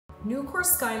Nucor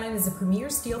Skyline is a premier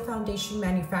steel foundation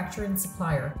manufacturer and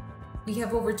supplier. We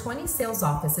have over 20 sales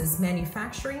offices,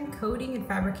 manufacturing, coating, and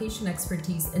fabrication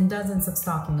expertise, and dozens of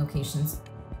stocking locations.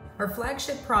 Our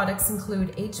flagship products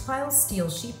include H-piles, steel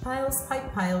sheet piles,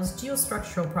 pipe piles,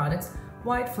 geostructural products,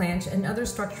 wide flange, and other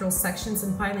structural sections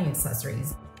and piling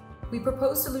accessories. We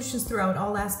propose solutions throughout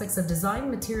all aspects of design,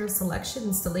 material selection,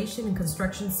 installation, and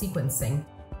construction sequencing.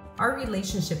 Our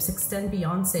relationships extend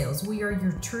beyond sales. We are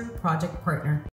your true project partner.